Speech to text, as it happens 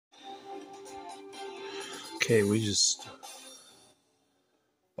Okay, we just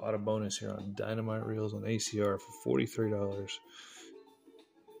bought a bonus here on dynamite reels on ACR for $43.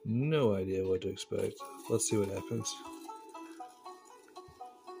 No idea what to expect. Let's see what happens.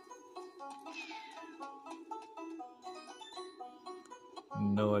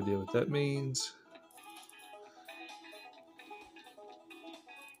 No idea what that means.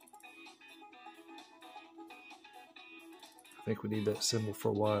 I think we need that symbol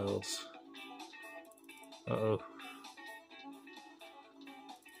for wilds. Uh-oh.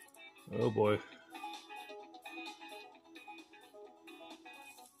 Oh boy.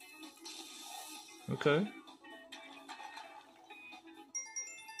 Okay.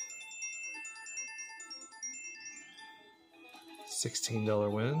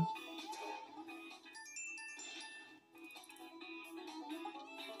 $16 win.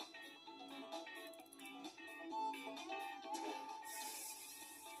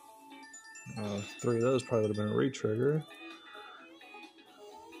 Three of those probably would have been a retrigger.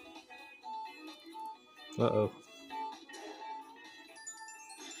 Uh-oh.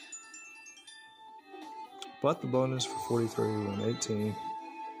 Bought the bonus for 43, won 18.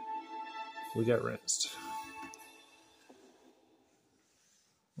 We got rinsed.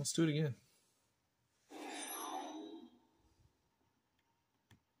 Let's do it again.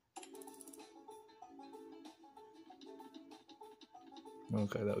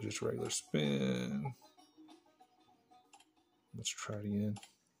 Okay, that was just a regular spin. Let's try it again.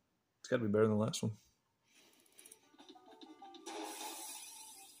 It's got to be better than the last one.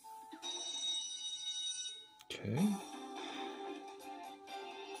 Okay.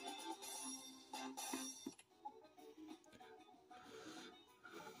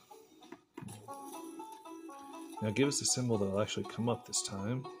 Now give us a symbol that will actually come up this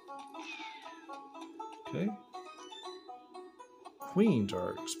time. Okay. Queens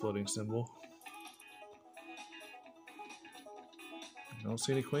are exploding symbol. I don't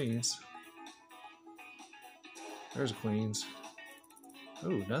see any queens. There's a queens.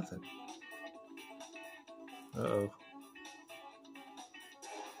 Oh, nothing. Uh-oh.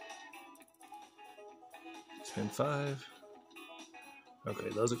 Spin 5. Okay,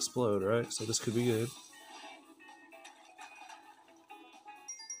 those explode, right? So this could be good.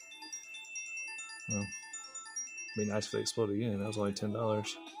 Well, it'd be nice if they exploded again. That was only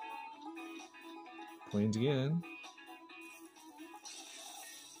 $10. Queens again.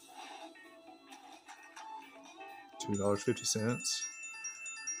 $2.50.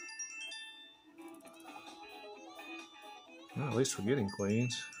 Well, at least we're getting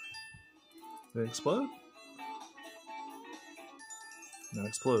queens. Did it explode? No,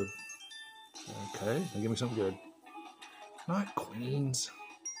 explode. Okay, now give me something good. Not queens.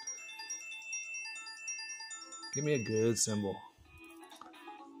 Give me a good symbol.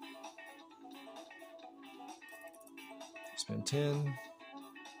 Spend 10.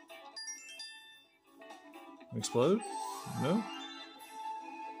 Explode? No.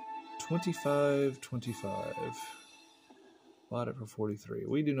 25. Bought it for 43.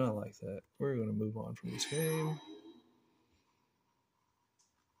 We do not like that. We're going to move on from this game.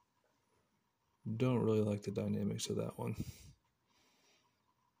 Don't really like the dynamics of that one.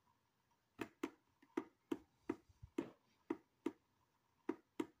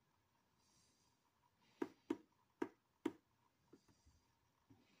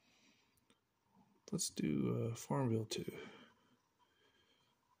 Let's do Farmville 2.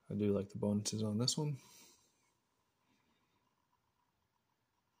 I do like the bonuses on this one.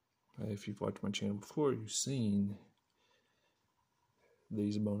 If you've watched my channel before, you've seen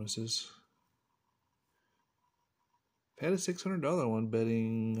these bonuses. I've had a $600 one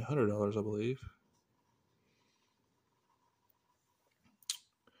betting $100, I believe.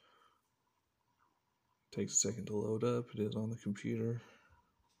 Takes a second to load up. It is on the computer.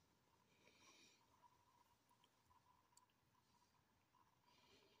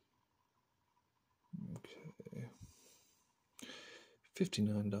 Okay.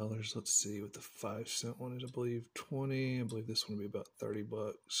 $59. Let's see what the 5-cent one is. I believe 20. I believe this one will be about $30.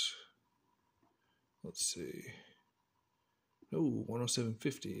 Let's see. Oh,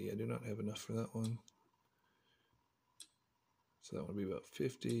 107.50. I do not have enough for that one. So that would be about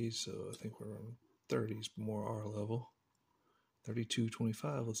 50. So I think we're on 30s, more our level.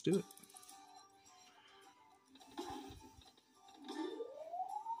 32.25. Let's do it.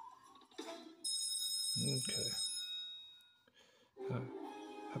 Okay.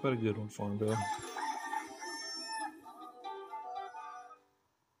 How about a good one, Farmville?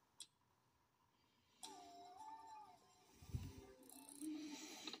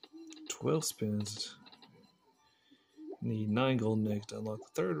 $12 spins. Need 9 golden eggs to unlock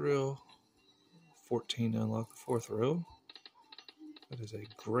the third reel. $14 to unlock the fourth row. That is a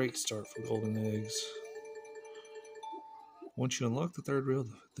great start for golden eggs. Once you unlock the third reel,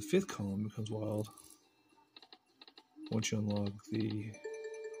 the fifth column becomes wild. Once you unlock the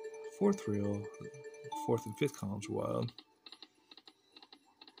fourth reel, fourth and fifth columns are wild.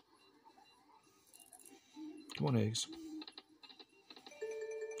 Come on, eggs.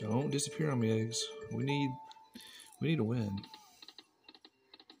 Don't disappear on me, eggs. We need a win.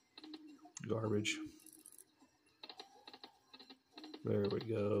 Garbage. There we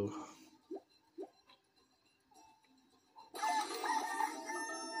go.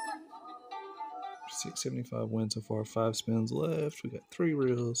 $6.75 win so far. 5 spins left. We got 3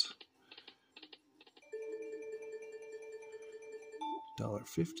 reels.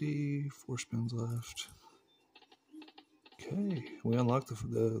 $1.50. 4 spins left. Okay, we unlocked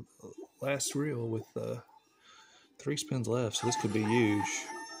the last reel with 3 spins left, so this could be huge.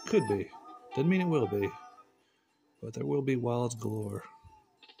 Could be. Doesn't mean it will be. But there will be wilds galore.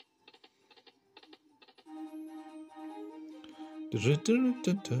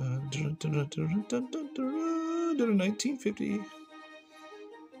 $19.50.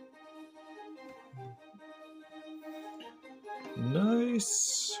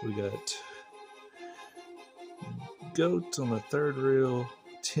 Nice. We got goats on the third reel,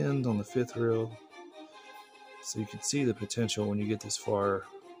 tens on the fifth reel. So you can see the potential when you get this far.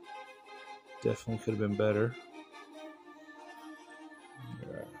 Definitely could have been better.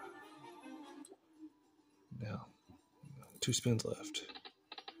 Now, 2 spins left.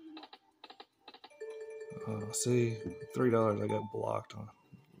 See, $3 I got blocked on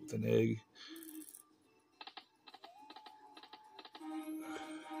with an egg.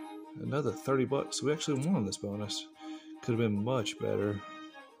 Another $30. We actually won this bonus. Could have been much better.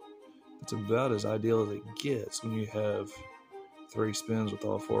 It's about as ideal as it gets when you have 3 spins with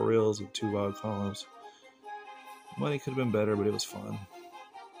all 4 reels and 2 wild columns. Money could have been better, but it was fun.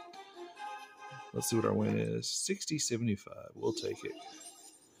 Let's see what our win is. $60.75. We'll take it.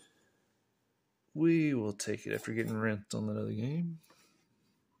 We will take it after getting rent on another game.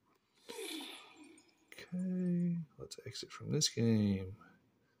 Okay, let's exit from this game.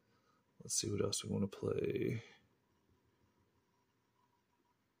 Let's see what else we want to play.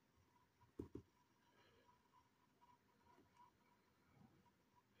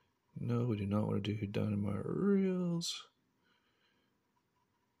 No, we do not want to do Dynamite Reels.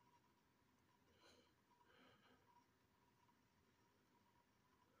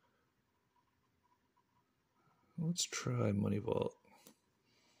 Let's try Money Vault.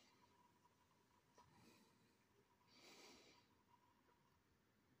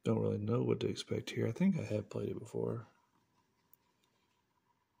 Don't really know what to expect here. I think I have played it before.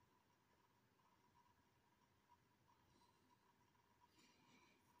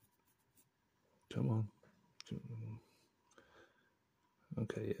 Come on.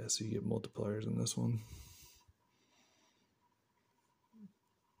 Okay, yeah, so you get multipliers in this one.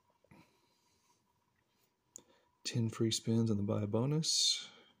 $10 free spins and the buy bonus.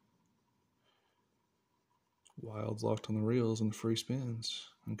 Wilds locked on the reels and the free spins.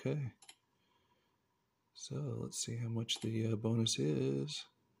 Okay. So let's see how much the bonus is.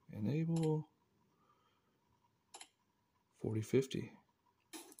 Enable. 40.50.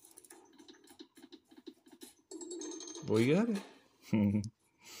 Well, you got it.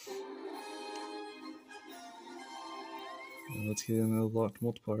 Let's get in the locked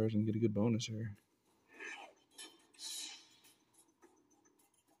multipliers and get a good bonus here.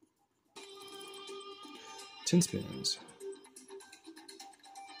 $10 spins.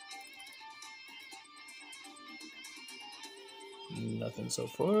 Nothing so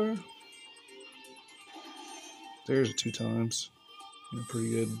far. There's a 2 times. In a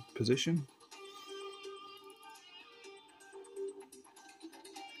pretty good position.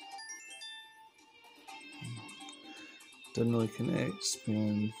 Doesn't really connect.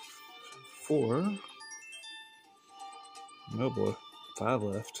 Spin 4. Oh boy. 5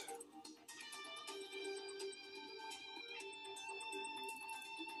 left.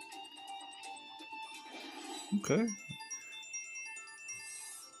 Okay.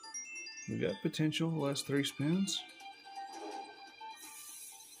 We got potential. Last 3 spins.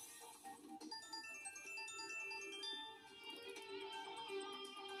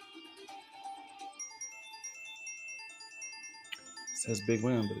 It says big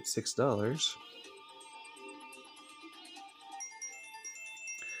win, but it's $6.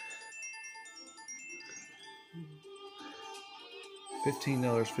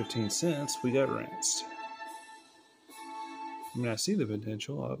 $15.15. We got rinsed. I mean, I see the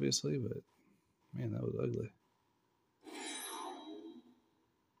potential, obviously, but man, that was ugly.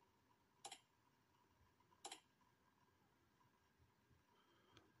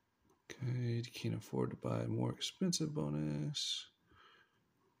 You can't afford to buy a more expensive bonus.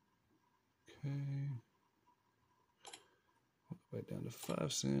 Okay. Right down to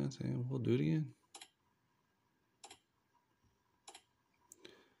 5 cents, and we'll do it again.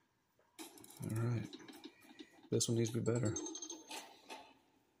 All right. This one needs to be better.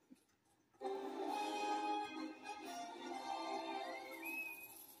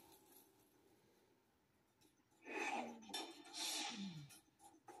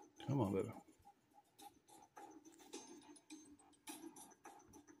 Come on, baby.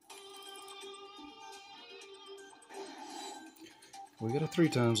 We got a 3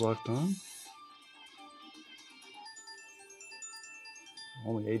 times locked on.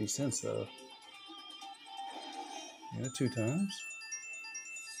 Only 80 cents though. Yeah, 2 times.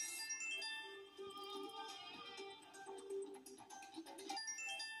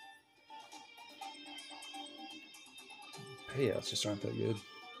 Payouts just aren't that good.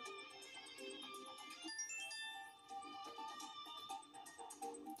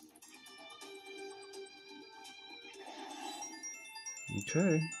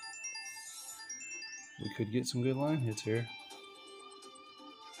 Okay. We could get some good line hits here.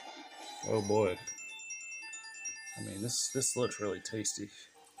 Oh boy. I mean, this looks really tasty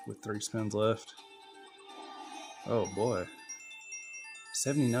with 3 spins left. Oh boy.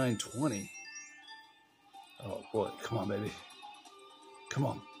 79.20. Oh boy, come on, baby. Come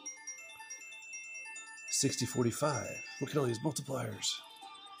on. 60.45. Look at all these multipliers.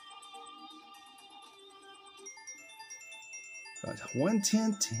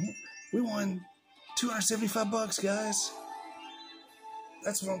 110.10. We won $275, guys.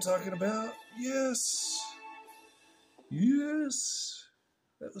 That's what I'm talking about. Yes. Yes.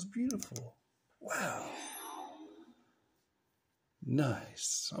 That was beautiful. Wow.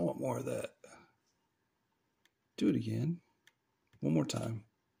 Nice. I want more of that. Do it again. One more time.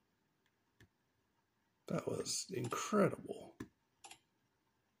 That was incredible.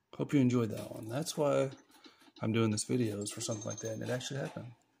 Hope you enjoyed that one. That's why I'm doing this video, is for something like that, and it actually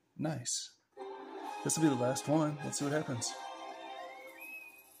happened. Nice. This will be the last one. Let's see what happens.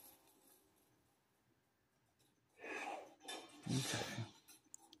 Okay.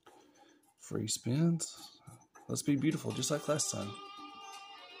 Free spins. Let's be beautiful, just like last time.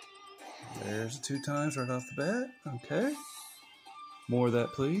 There's 2 times right off the bat. Okay. More of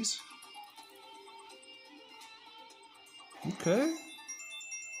that, please. Okay.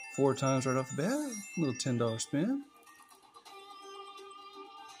 4 times right off the bat. A little $10 spin.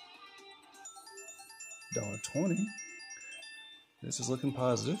 $1.20. This is looking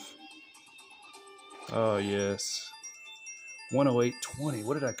positive. Oh, yes. 108.20.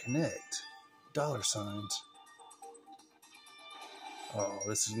 What did I connect? Dollar signs. Oh,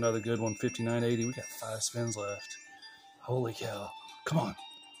 this is another good one. 59.80. We got 5 spins left. Holy cow. Come on.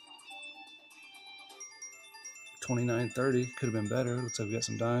 29.30. Could have been better. Looks like we got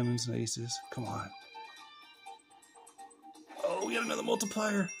some diamonds and aces. Come on. Oh, we got another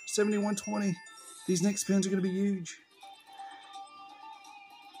multiplier. 71.20. These next spins are going to be huge.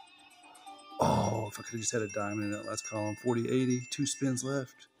 Oh, if I could have just had a diamond in that last column. 40.80. 2 spins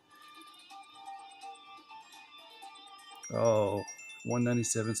left. Oh,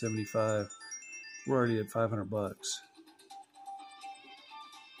 197.75. We're already at $500.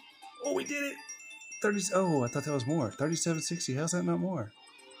 Oh, we did it. 30. Oh, I thought that was more. 37.60. How's that not more?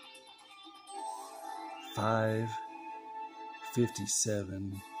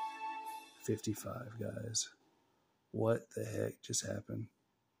 557.55, guys. What the heck just happened?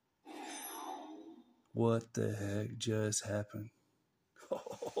 What the heck just happened?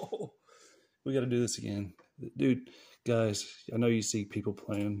 Oh, we got to do this again. Dude, guys, I know you see people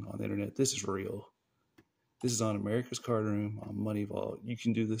playing on the internet. This is real. This is on America's Card Room, on Money Vault. You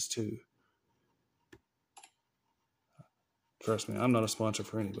can do this too. Trust me, I'm not a sponsor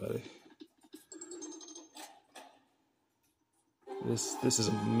for anybody. This is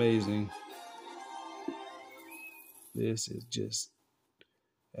amazing. This is just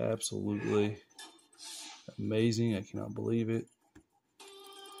absolutely amazing. I cannot believe it.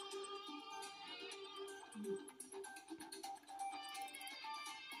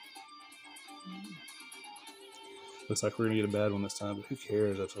 Looks like we're going to get a bad one this time, but who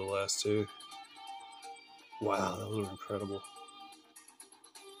cares after the last 2? Wow, those were incredible.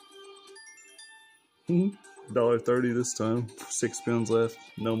 $1.30 this time. 6 spins left.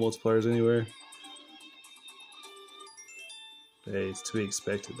 No multipliers anywhere. Hey, it's to be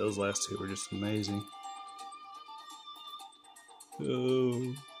expected. Those last 2 were just amazing.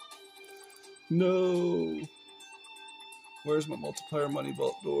 Oh. No. Where's my multiplier money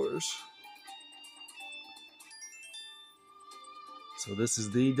vault doors? So this is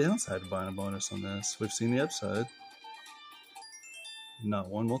the downside of buying a bonus on this. We've seen the upside. Not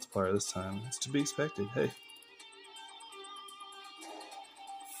one multiplier this time. It's to be expected. Hey.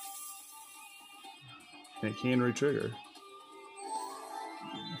 And it can re-trigger.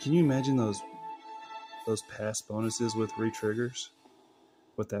 Can you imagine those past bonuses with re-triggers?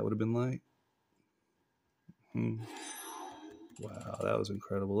 What that would have been like? Wow, that was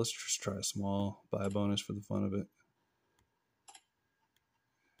incredible. Let's just try a small buy bonus for the fun of it.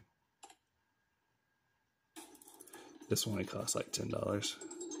 This one only costs like $10.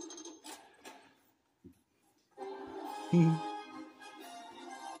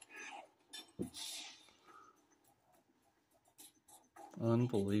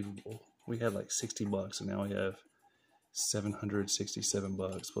 Unbelievable. We had like $60 and now we have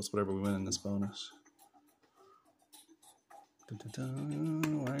 $767 plus whatever we win in this bonus. Why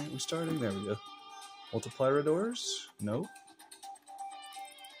aren't we starting? There we go. Multiplier doors? Nope.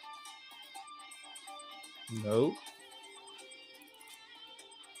 Nope.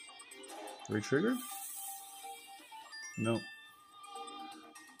 Re-trigger? Nope.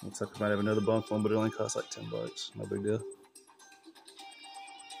 Looks like we might have another bunk one, but it only costs like $10. No big deal.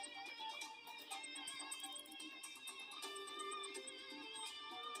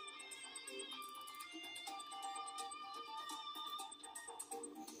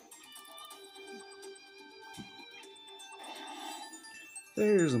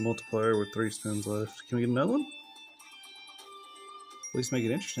 There's a multiplier with 3 spins left. Can we get another one? At least make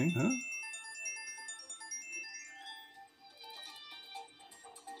it interesting, huh?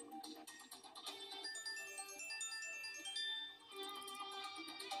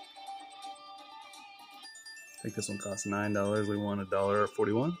 I think this one costs $9. We won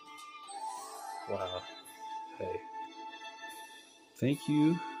 $1.41. Wow. Hey. Thank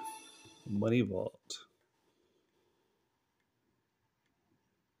you, Money Vault.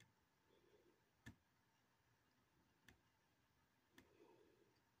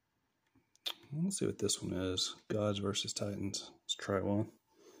 Let's see what this one is. Gods versus Titans. Let's try one.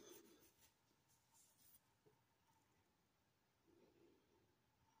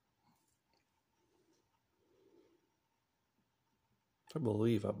 I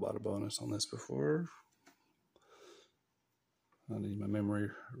believe I bought a bonus on this before. I need my memory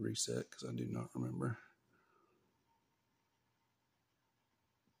reset because I do not remember.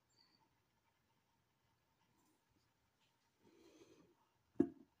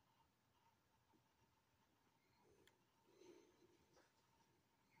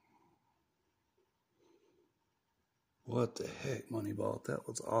 What the heck, Moneyball? That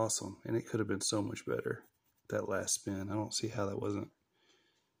was awesome. And it could have been so much better. That last spin. I don't see how that wasn't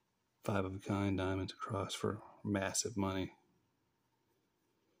 5 of a kind diamond to cross for massive money.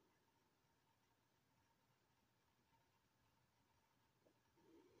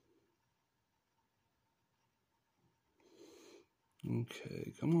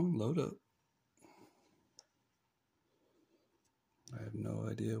 Okay, come on, load up. I have no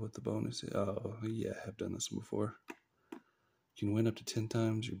idea what the bonus is. Oh, yeah, I have done this one before. You can win up to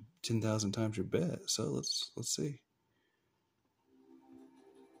 10,000 times your bet. So let's see.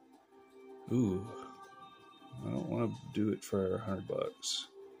 Ooh, I don't want to do it for $100.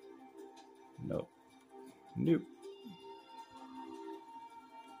 Nope. Nope.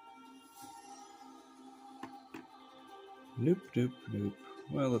 Nope, nope, nope.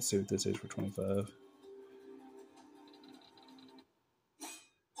 Well, let's see what this is for 25.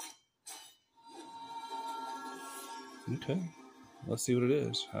 Okay, let's see what it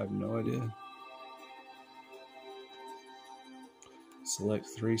is. I have no idea. Select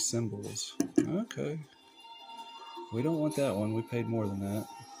 3 symbols. Okay. We don't want that one. We paid more than that.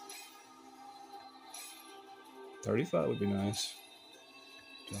 35 would be nice.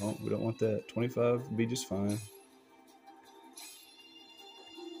 We don't want that. 25 would be just fine.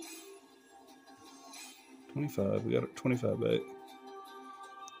 25. We got a 25 back.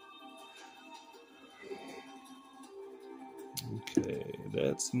 Okay,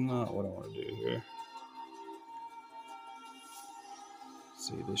 that's not what I want to do here. Let's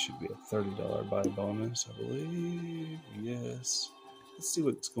see, this should be a $30 buy bonus, I believe. Yes. Let's see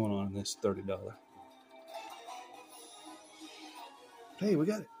what's going on in this $30. Hey, we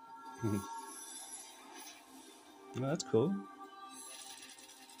got it. Well, that's cool.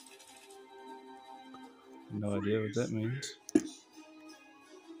 No idea what that means.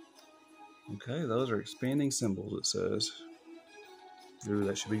 Okay, those are expanding symbols, it says. Ooh,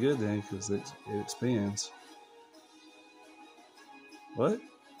 that should be good then, because it expands. What?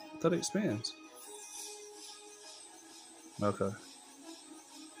 I thought it expands. Okay.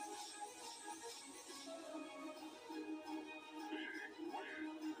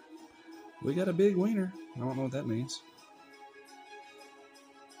 We got a big wiener. I don't know what that means.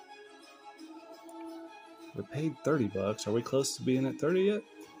 We paid $30. Are we close to being at 30 yet?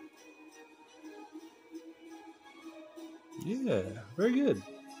 Yeah, very good.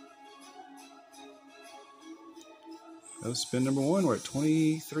 That was spin number one. We're at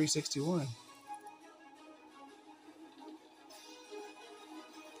 $23.61.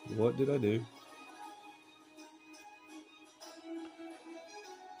 What did I do?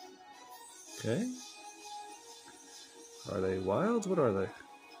 Okay. Are they wilds? What are they?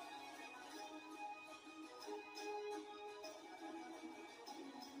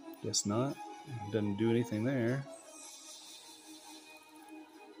 Guess not. Doesn't do anything there.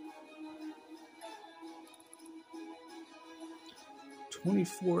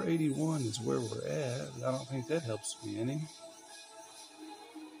 $24.81 is where we're at. I don't think that helps me any.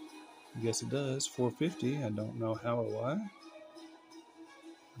 I guess it does. $4.50. I don't know how or why.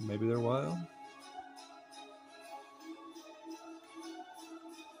 Maybe they're wild.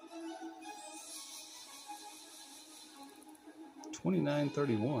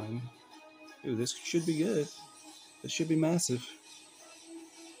 $29.31. Ooh, this should be good. This should be massive.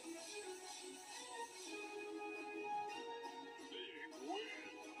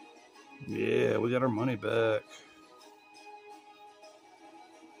 Yeah, we got our money back.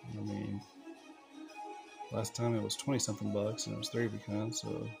 I mean, last time it was 20-something bucks and it was 3 pecans,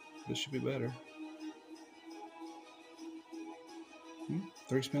 so this should be better.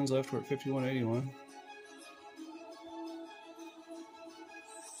 3 spins left. We're at $51.81.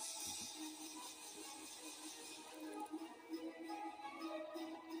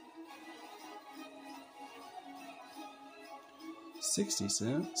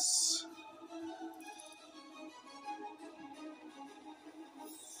 $0.60.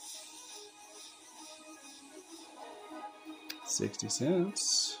 60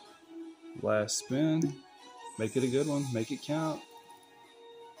 cents. Last spin. Make it a good one. Make it count.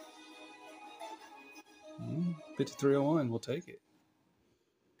 53.01. We'll take it.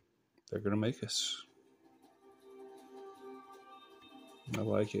 They're going to make us. I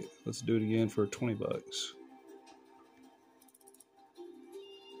like it. Let's do it again for 20 bucks.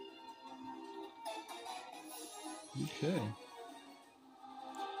 Okay.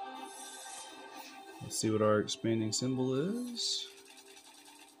 Let's see what our expanding symbol is.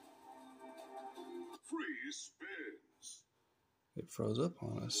 Free spins. It froze up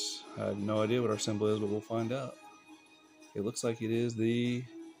on us. I have no idea what our symbol is, but we'll find out. It looks like it is the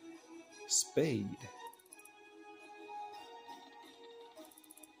spade.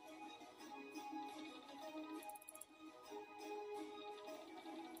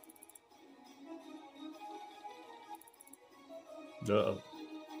 Uh-oh.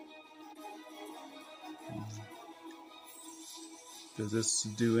 Does this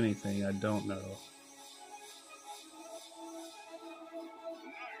do anything? I don't know.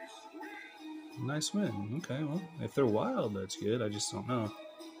 Nice win. Okay, well, if they're wild, that's good. I just don't know.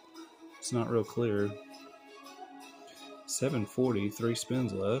 It's not real clear. 740, 3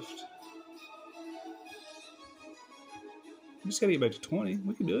 spins left. We just gotta get back to 20.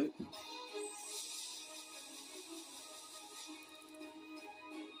 We can do it.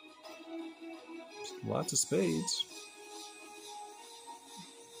 Lots of spades.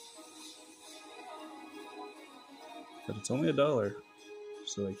 But it's only $1.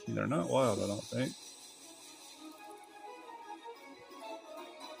 So they're not wild, I don't think.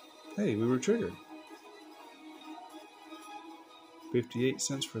 Hey, we were triggered. 58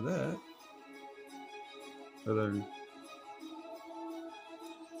 cents for that. Are there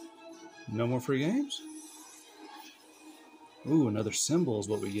no more free games? Ooh, another symbol is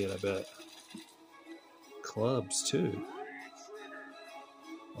what we get, I bet. Clubs, too.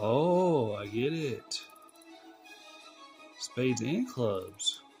 Oh, I get it. Spades and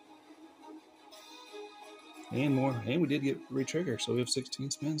clubs. And more. And we did get re-trigger, so we have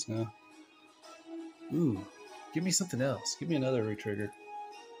 16 spins now. Ooh, give me something else. Give me another re-trigger.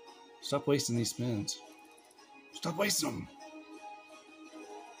 Stop wasting these spins. Stop wasting them.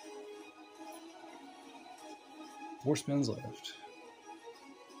 4 spins left.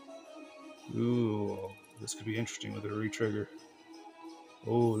 Ooh, this could be interesting with a re-trigger.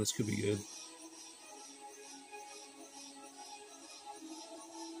 Oh, this could be good.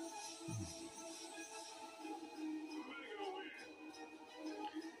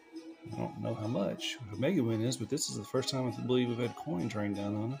 I don't know how much a mega win is, but this is the first time I believe we've had coins rain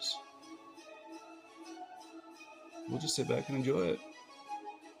down on us. We'll just sit back and enjoy it.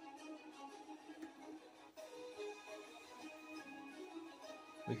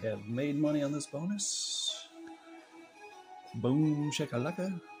 We have made money on this bonus. Boom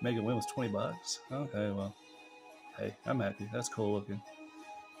shakalaka. Mega win was 20 bucks. Okay, well, hey, I'm happy. That's cool looking.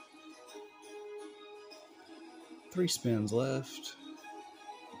 3 spins left.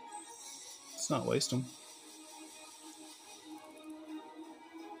 Let's not waste them.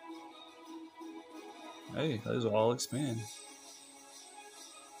 Hey, those will all expand.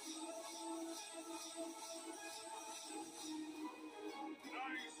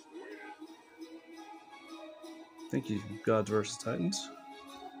 Thank you, Gods vs. Titans.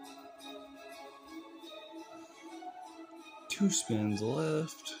 2 spins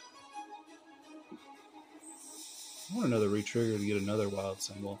left. I want another retrigger to get another wild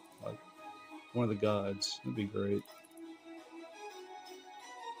symbol, like one of the gods. That'd be great.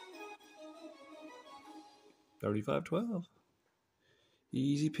 35-12.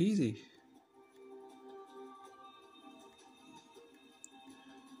 Easy peasy.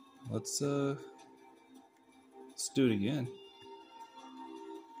 Let's do it again.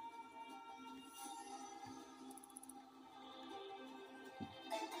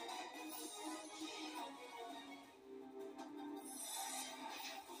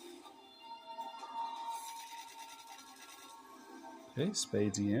 Okay,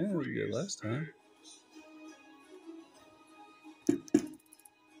 spades again, as we did last time.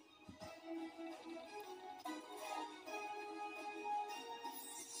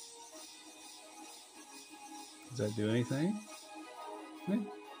 Does that do anything? Okay.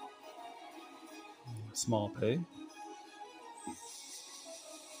 Small pay.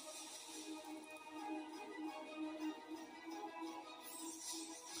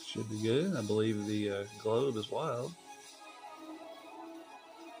 Should be good. I believe the globe is wild.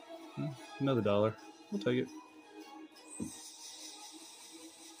 Another $1. We'll take it. I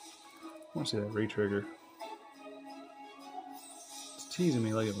want to see that retrigger. It's teasing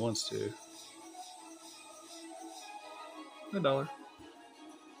me like it wants to. $1.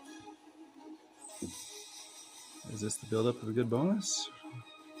 Is this the buildup of a good bonus?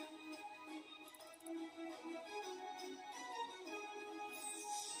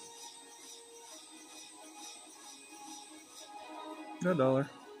 $1.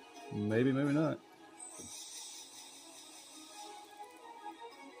 Maybe, maybe not.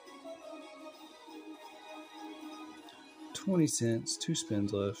 $0.20, 2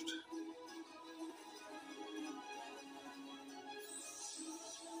 spins left.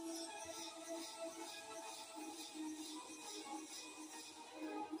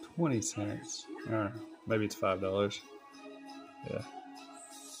 $0.20. Maybe it's $5. Yeah.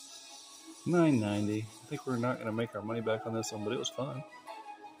 $9.90. I think we're not going to make our money back on this one, but it was fun.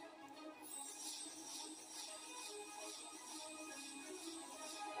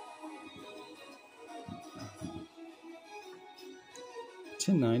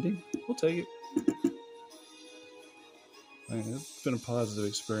 $10.90. We'll take it. It's been a positive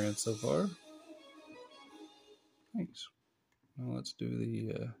experience so far. Thanks. Well, let's do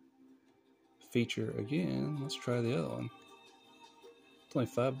the feature again. Let's try the other one. It's only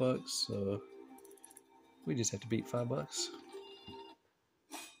 $5, so we just have to beat $5.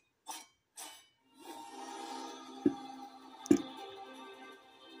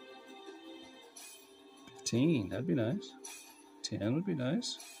 $15, that'd be nice. $10 would be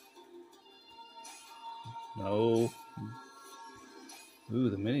nice. No. Ooh,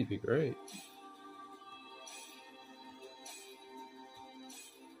 the mini'd be great.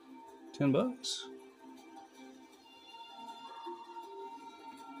 $10.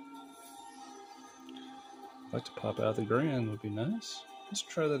 I'd like to pop out the grand would be nice. Let's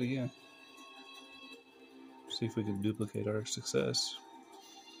try that again. See if we can duplicate our success.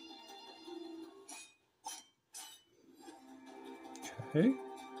 Okay.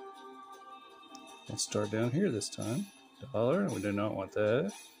 Let's start down here this time. $1. We do not want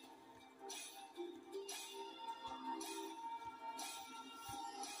that.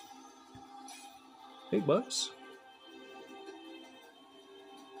 $8.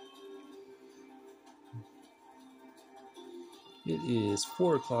 It is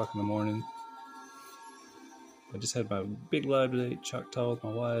 4 o'clock in the morning. I just had my big live today at Choctaw with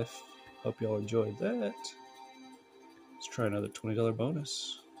my wife. Hope y'all enjoyed that. Let's try another $20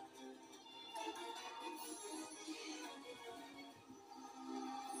 bonus.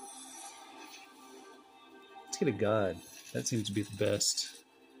 Let's get a god. That seems to be the best.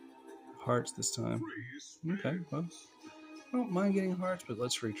 Hearts this time. Okay, well, I don't mind getting hearts, but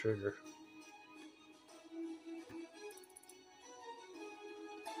let's re-trigger.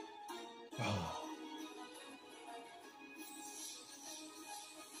 Oh.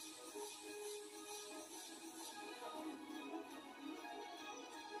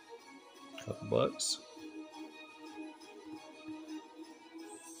 Couple bucks.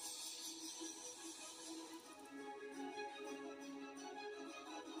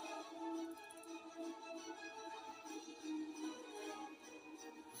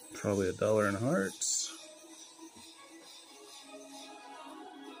 Probably $1 in hearts.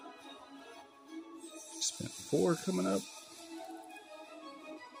 Spent 4 coming up.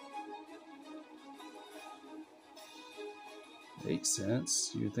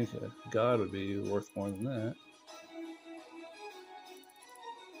 $0.08. You'd think a god would be worth more than that.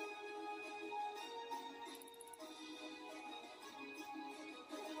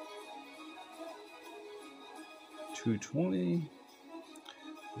 $2.20.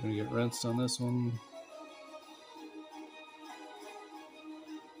 We're gonna get rinsed on this one.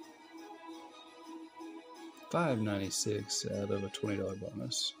 $5.96 out of a $20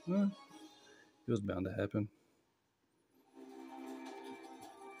 bonus. Well, it was bound to happen.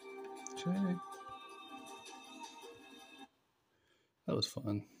 Okay. That was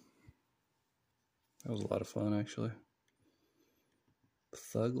fun. That was a lot of fun, actually.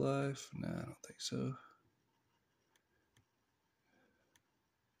 Thug Life? Nah, I don't think so.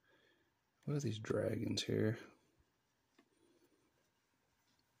 What are these dragons here?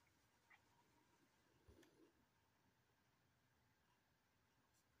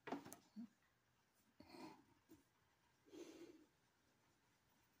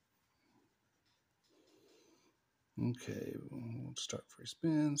 Okay, we'll start free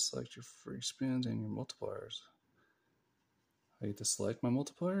spins. Select your free spins and your multipliers. I get to select my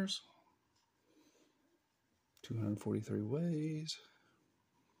multipliers. 243 ways.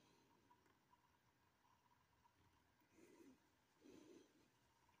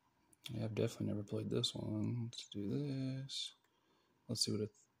 Yeah, I've definitely never played this one. Let's do this. Let's see what a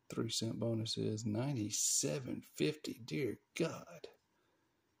 3-cent bonus is. 97.50. Dear God.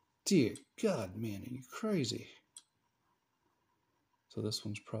 Dear God, man, are you crazy? So this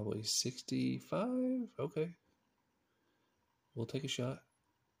one's probably 65. Okay. We'll take a shot.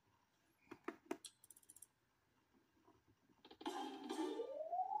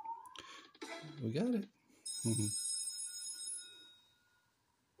 We got it.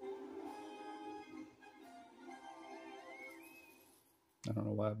 I don't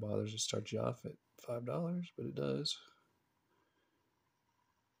know why it bothers to start you off at $5, but it does.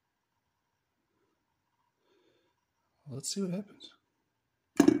 Let's see what happens.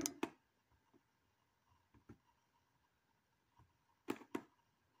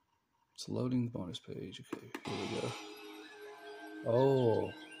 It's loading the bonus page. Okay, here we go.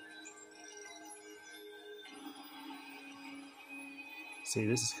 Oh. See,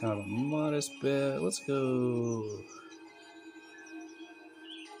 this is kind of a modest bet. Let's go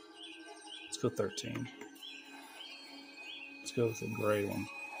 13. Let's go with the gray one.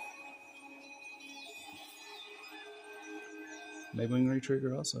 Maybe we can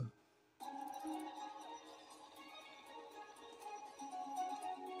re-trigger also.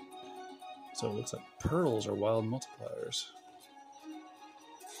 So it looks like pearls are wild multipliers.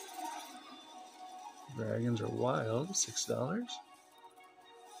 Dragons are wild, $6.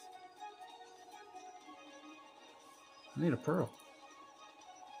 I need a pearl.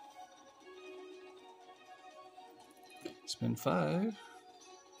 Spend 5.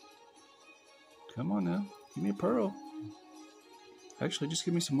 Come on now. Give me a pearl. Actually, just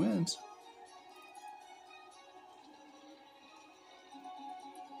give me some wins.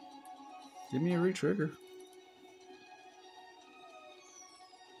 Give me a re-trigger.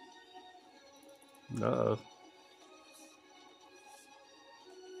 Uh-oh.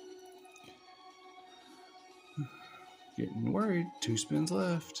 Getting worried. 2 spins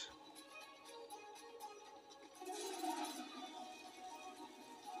left.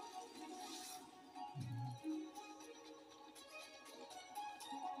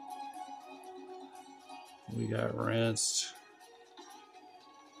 We got rinsed.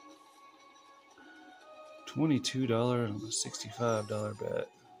 $22 on a $65 bet.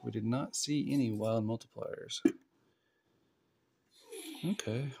 We did not see any wild multipliers.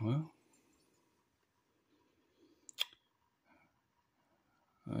 Okay, well.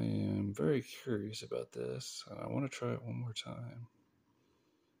 I am very curious about this. I want to try it one more time.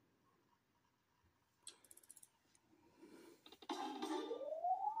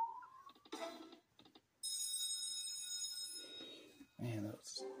 Man,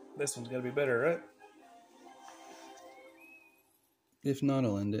 this one's got to be better, right? If not,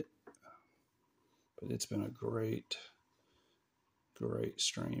 I'll end it. But it's been a great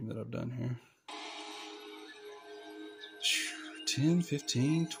stream that I've done here. 10,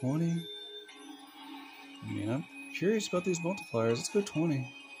 15, 20. I mean, I'm curious about these multipliers. Let's go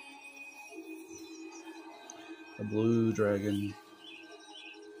 20. A blue dragon.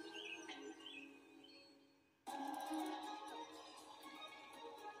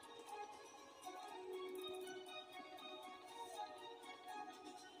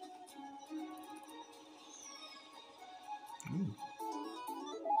 Ooh.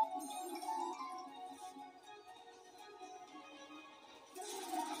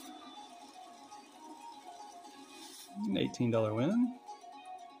 An $18 win.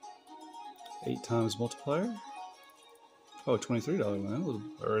 8 times multiplier. Oh, $23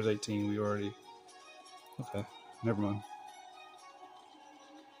 win. Or is 18? We already. Okay, never mind.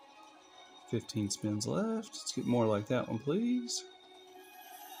 15 spins left. Let's get more like that one, please.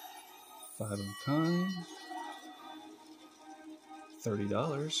 5 of a kind.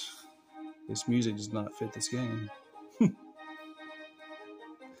 $30. This music does not fit this game.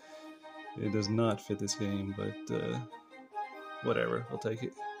 It does not fit this game, but whatever, we'll take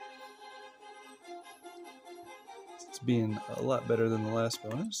it. It's being a lot better than the last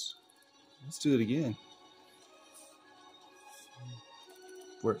bonus. Let's do it again.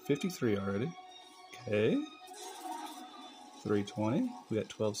 We're at 53 already. Okay. 320. We got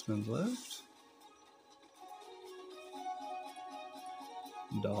 12 spins left.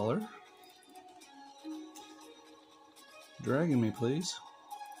 $1. Dragon me, please.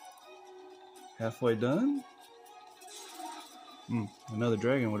 Halfway done. Another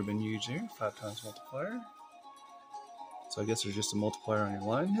dragon would have been huge here. 5 times multiplier. So I guess there's just a multiplier on your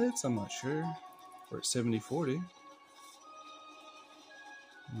line hits. I'm not sure. We're at 70-40.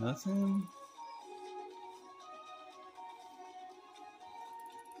 Nothing.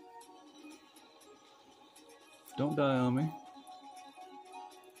 Don't die on me.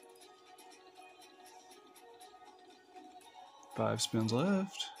 Five spins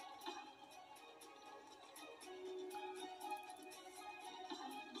left.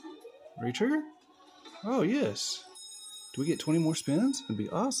 Retrigger? Oh, yes. Do we get 20 more spins? That'd be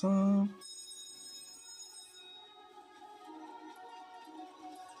awesome.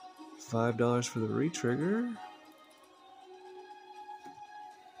 $5 for the retrigger.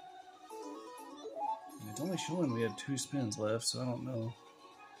 It's only showing we had 2 spins left, so I don't know.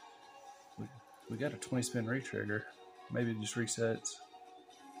 We got a 20 spin retrigger. Maybe it just resets.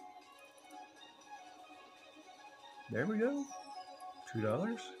 There we go.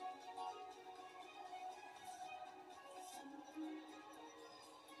 $2.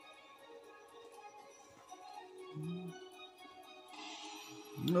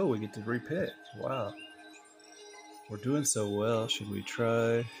 Oh, we get to repick. Wow. We're doing so well. Should we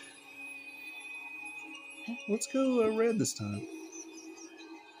try? Let's go red this time.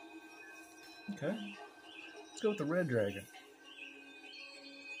 Okay. Let's go with the red dragon.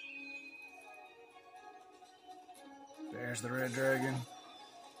 There's the red dragon.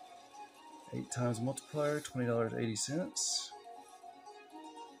 8 times multiplier, $20.80.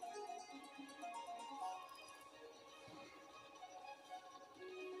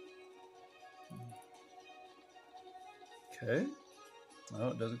 Okay. No,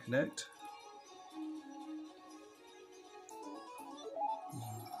 it doesn't connect.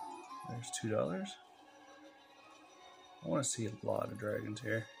 There's $2. I want to see a lot of dragons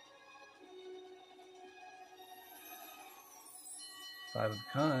here. 5 of a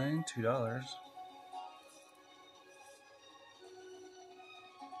kind, $2.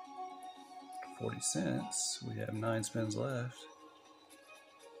 $0.40. We have 9 spins left.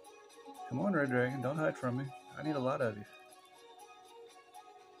 Come on, red dragon, don't hide from me. I need a lot of you.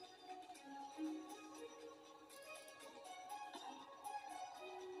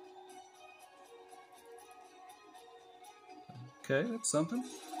 Okay, that's something.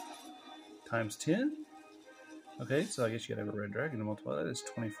 Times 10. Okay, so I guess you gotta have a red dragon to multiply that. Is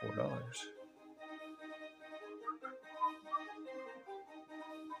 $24.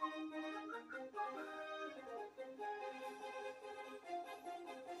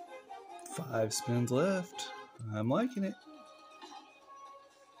 Five spins left. I'm liking it.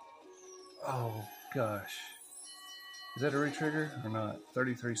 Oh gosh. Is that a retrigger or not?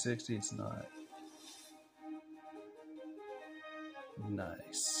 3360, it's not.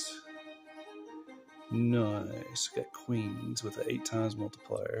 Nice. Nice. Got queens with an 8 times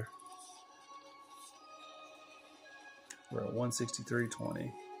multiplier. We're at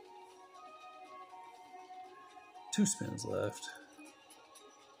 163.20. 2 spins left.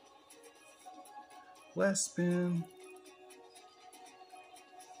 Last spin.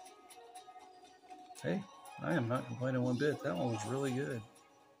 Hey, I am not complaining one bit. That one was really good.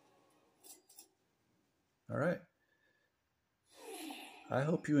 All right. I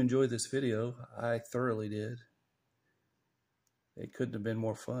hope you enjoyed this video. I thoroughly did. It couldn't have been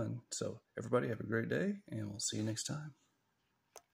more fun. So everybody have a great day, and we'll see you next time.